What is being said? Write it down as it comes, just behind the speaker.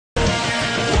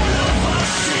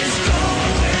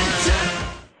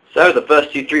So the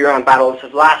first two 3-round battles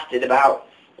have lasted about,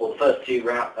 well, the first two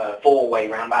 4-way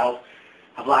round battles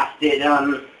have lasted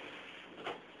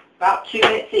about 2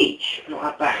 minutes each. Not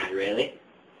that bad, really,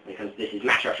 because this is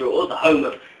Masteraths, the home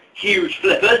of huge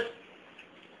flippers.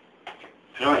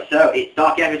 Alright, so it's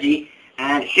Dark Effigy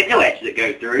and Hypno Edge that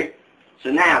go through.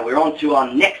 So now we're on to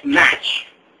our next match,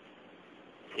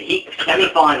 the Heat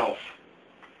semi-finals.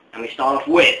 And we start off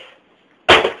with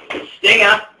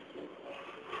Stinger.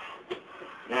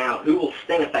 Now, who will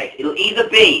Stinger face? It'll either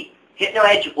be Hypno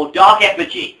Edge or Dark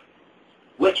Effigy.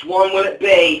 Which one will it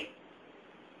be?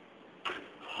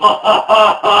 Ho ho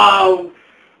ho ho!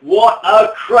 What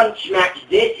a crunch match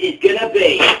this is gonna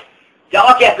be!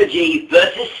 Dark Effigy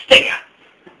versus Stinger.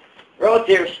 Roll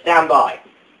zero, stand by.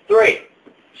 3,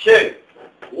 2,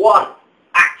 1,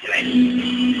 activate.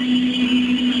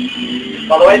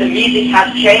 By the way, the music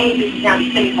has changed. This is now the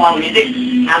semi-final music,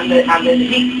 and the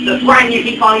brand new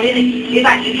Heat final music is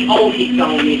actually the old Heat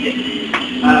final music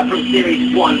from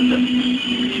Series 1 to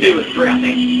 2 or 3, I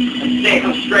think. And Stinger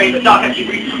comes straight, but Dark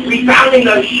actually rebounding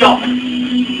those shots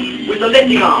with the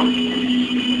lifting arm.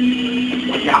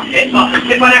 Watch out, hit by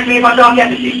activated by Dark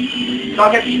Effigy.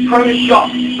 Dark Effigy's prone to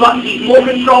shot, but he's more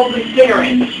controlled than Stinger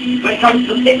is when it comes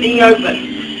to the pit being open.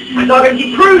 And Dark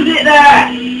Effigy proves it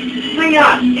there!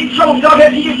 Stinger in trouble. Dark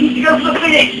Effigy just needs to go for the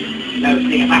finish. No,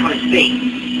 Stinger back on his feet.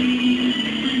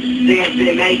 Stinger's been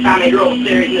in many fan-made robot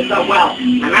series and has done well,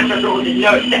 and Masteraths Robots is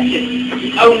no exception.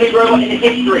 The only robot in the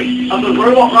history of the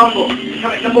Robot Rumble to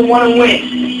come at number 1 and win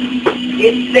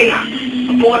is Stinger,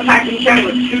 a former tag team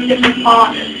champion with 2 different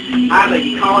partners. However,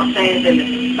 you can't say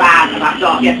anything bad about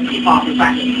Dark Effigy apart from the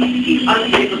fact that he's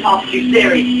undefeated for the past 2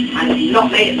 series and has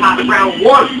not made it past round 1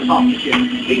 for the past 2.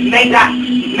 He's made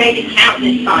it count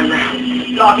this time round.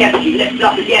 Dark Effigy lifts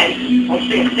up again on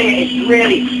Stinger. Stinger is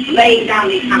really laying down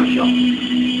these hammer shots.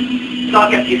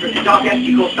 Dark Effigy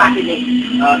calls back in the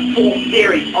 4th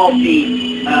series of the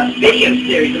video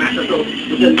series of Masteraths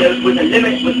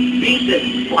was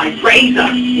beaten by Razor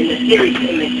in the series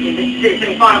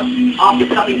semi-final after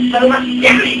suffering so much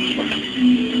damage.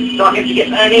 Dark Effigy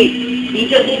gets underneath. He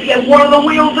just needs to get one of the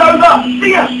wheels over.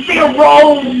 Stinger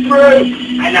rolls through,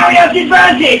 and now he has the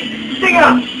advantage.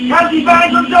 Stinger has the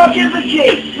advantage on Dark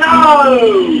Effigy.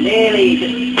 No, nearly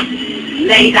just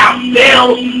lays out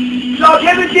Bill. Dark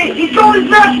Effigy, he's got his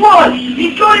match won!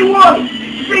 He's got it won!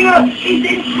 Stinger is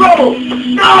in trouble!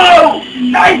 No!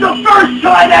 That is the first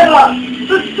time ever!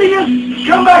 The Stinger's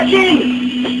come back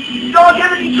in! Dark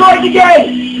Effigy tries again!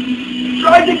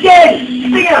 Tries again!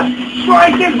 Stinger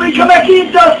tries to come back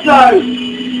in, does so!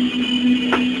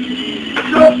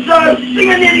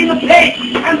 Stinger nearly in the pit!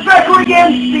 And backward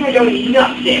again! Stinger going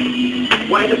nuts in!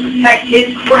 Wanting to protect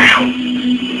his crown!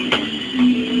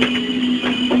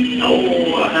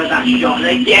 Oh, I heard that shot,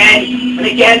 and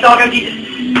again, Dark Effigy just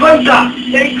closer,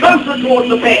 getting closer towards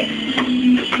the pit.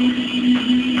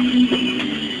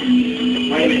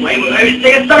 Wait a minute,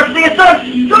 Stinger starts!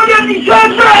 Dark Effigy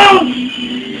turns around!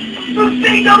 The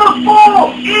Sting number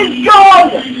 4 is gone!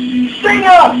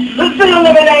 Stinger has been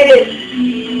eliminated!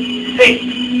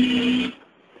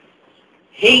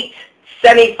 Heat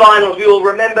semi-finals, we will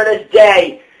remember this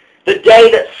day. The day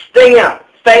that Stinger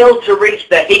failed to reach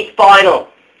the Heat final.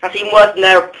 That's even worse than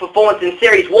their performance in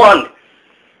Series 1.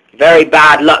 Very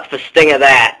bad luck for Stinger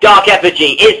there. Dark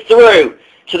Effigy is through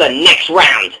to the next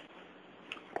round.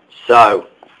 So,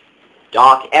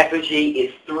 Dark Effigy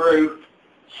is through.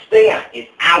 Stinger is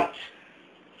out.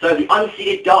 So the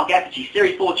unseeded Dark Effigy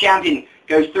Series 4 champion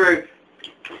goes through.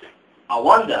 I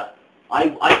wonder,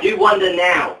 I do wonder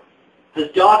now,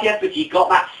 has Dark Effigy got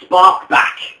that spark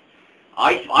back?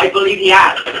 I believe he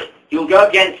has. He'll go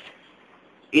against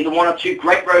either one or 2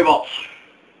 great robots.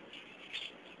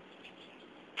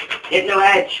 Hypno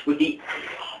Edge with the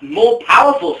more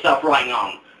powerful self-righting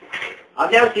arm.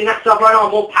 I've never seen that self-righting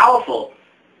arm more powerful.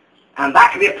 And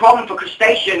that could be a problem for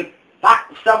Crustacean. That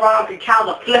self-righting arm can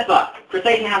counter the flipper.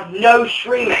 Crustacean has no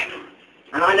Shreemec.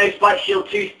 And I know Spike Shield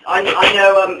 2, I know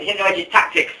Hypno Edge's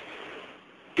tactics.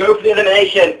 Go for the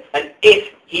elimination, and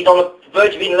if he's on the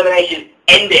verge of being elimination,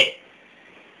 end it.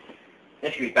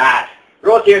 This could be bad.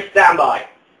 Raw here, standby.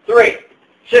 3,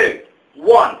 2,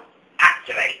 1,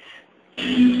 activate. Here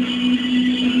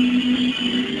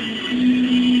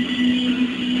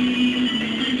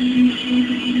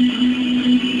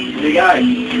we go.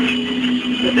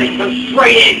 The thing comes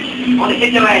straight in on the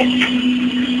Hypno Edge.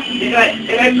 Hypno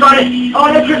Edge trying to... Oh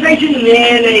no, Crustacean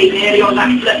nearly on that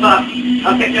flipper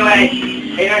of Hypno Edge.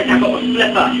 Hypno Edge now got the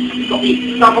flipper. He's got the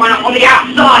submariner on the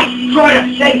outside.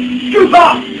 Trying to then scoop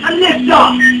up and lift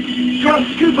up. Trying to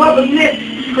scoop up and lift.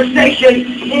 Crustacean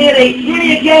nearly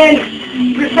again.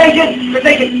 Crustacean,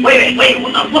 wait,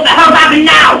 what the hell's happened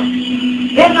now?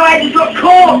 Masterath has got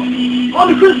caught on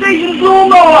the Crustacean's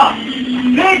lawnmower.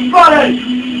 Pitch button.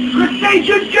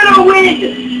 Crustacean's gonna win.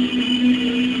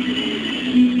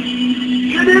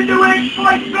 Get into it,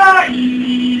 fight back.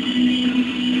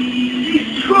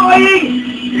 He's trying.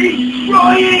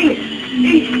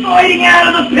 He's fighting out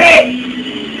of the pit.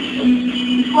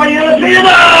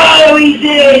 Oh, he's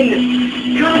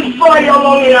in. Couldn't fight it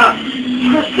long enough.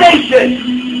 Crustacean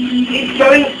is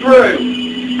going through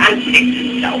and picks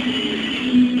himself.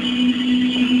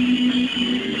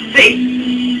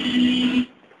 See?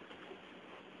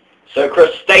 So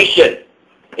Crustacean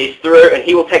is through and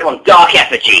he will take on Dark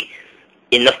Effigy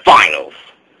in the finals.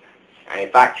 And in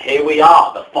fact, here we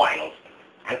are, the finals.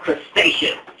 And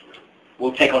Crustacean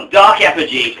will take on Dark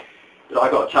Effigy. But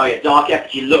I've got to tell you, Dark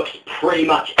Effigy looks pretty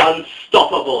much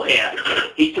unstoppable here.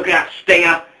 He's taken out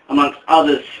Stinger, amongst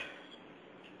others.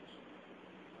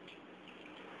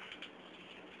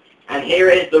 And here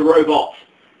is the robot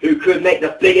who could make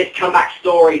the biggest comeback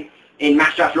story in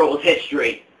Masteraths Robots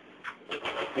history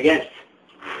against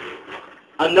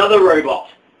another robot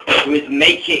who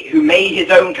made his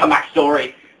own comeback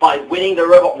story by winning the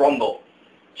Robot Rumble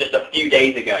just a few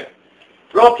days ago.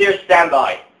 Rob, here, stand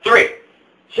by. 3,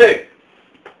 2,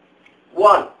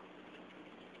 1.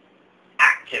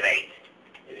 Activate.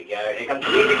 Here we go. Here comes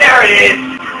the music. There it is.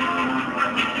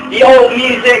 The old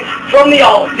music from the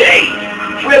old days.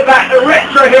 We're back to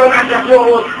retro here on Masteraths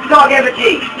Robots, Dark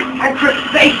Effigy and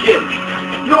Crustacean.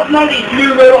 Not none of these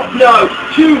new robots, no.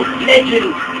 2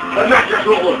 legends of Masteraths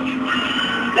Robots.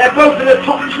 They're both in the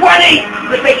top 20.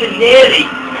 Crustacean nearly,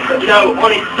 but no,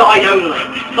 on his side only.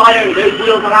 Side only. Those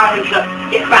wheels allow him to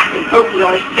get back and hopefully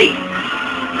on his feet.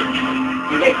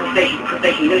 You get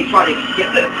Crustacean nearly trying to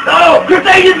get the... Oh!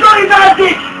 Crustacean's got his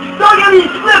advantage! Don't give me a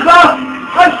slipper!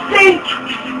 I stink!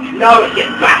 No, it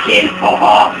gets back in.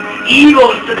 Evil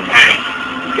and satanic.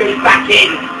 Goes back in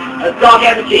as Dark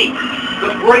Effigy, the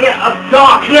bringer of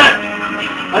darkness,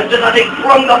 has just, I think,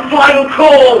 sprung the final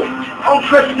call on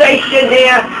Crustacean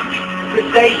here.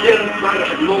 Crustacean trying to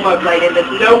get the lawnmower blade in.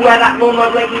 There's nowhere that lawnmower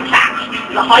blade can catch.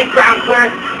 The high ground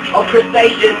clearance of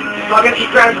Crustacean. Dark Effigy's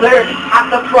ground clearance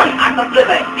at the front, at the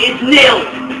flipper, is nil.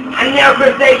 And now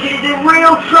Crustacean is in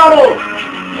real trouble.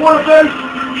 One of those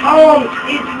arms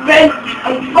is bent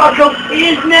and buckled.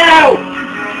 It is now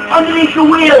underneath the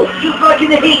wheel, just like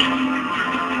in the heat.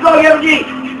 Dark Effigy,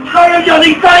 I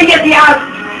think trying to get the out.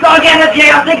 Dark Effigy,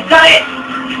 I think it.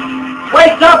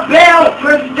 Wakes up, Bill.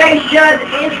 Crustacean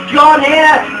is gone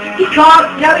here. He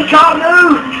can't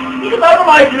move. He's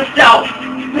immobilized himself.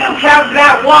 Bill counts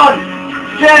about 1,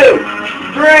 2,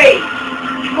 3,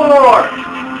 4,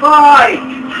 5,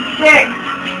 6,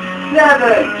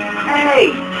 7,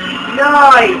 8,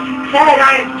 9, 10.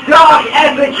 And Dark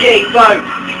Effigy, folks.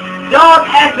 Dark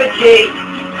Effigy,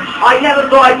 I never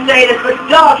thought I'd say this, but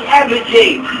Dark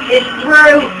Effigy is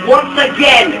through once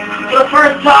again for the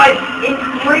first time in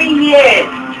 3 years.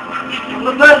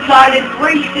 For the first time in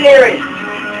 3 series.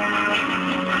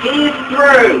 He is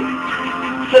through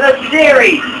to the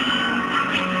series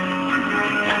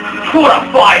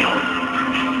quarterfinals.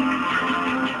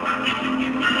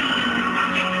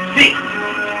 See,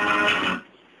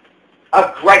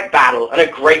 a great battle and a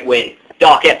great win.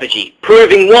 Dark Effigy,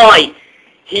 proving why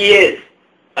he is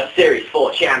a Series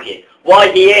 4 champion,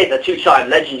 why he is a 2-time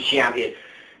Legends champion,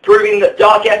 proving that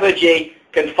Dark Effigy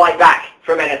can fight back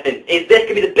from anything. Is this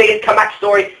going to be the biggest comeback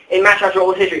story in Masteraths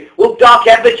Robots history? Will Dark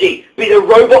Effigy be the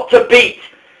robot to beat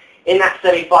in that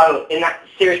semi-final, in that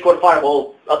Series quarterfinal?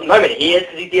 Well, at the moment he is,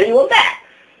 because he's the only one there.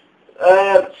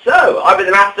 So, I've been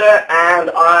the Master, and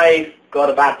I've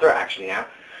got a bad throat actually now.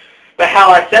 But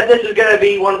hell, I said this was going to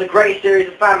be one of the greatest series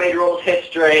of fan-made robots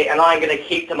history, and I'm going to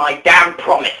keep to my damn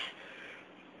promise,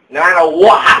 no matter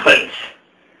what happens.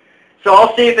 So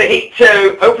I'll see you for Heat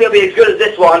 2. Hopefully it'll be as good as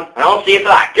this one, and I'll see you for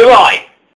that. Goodbye.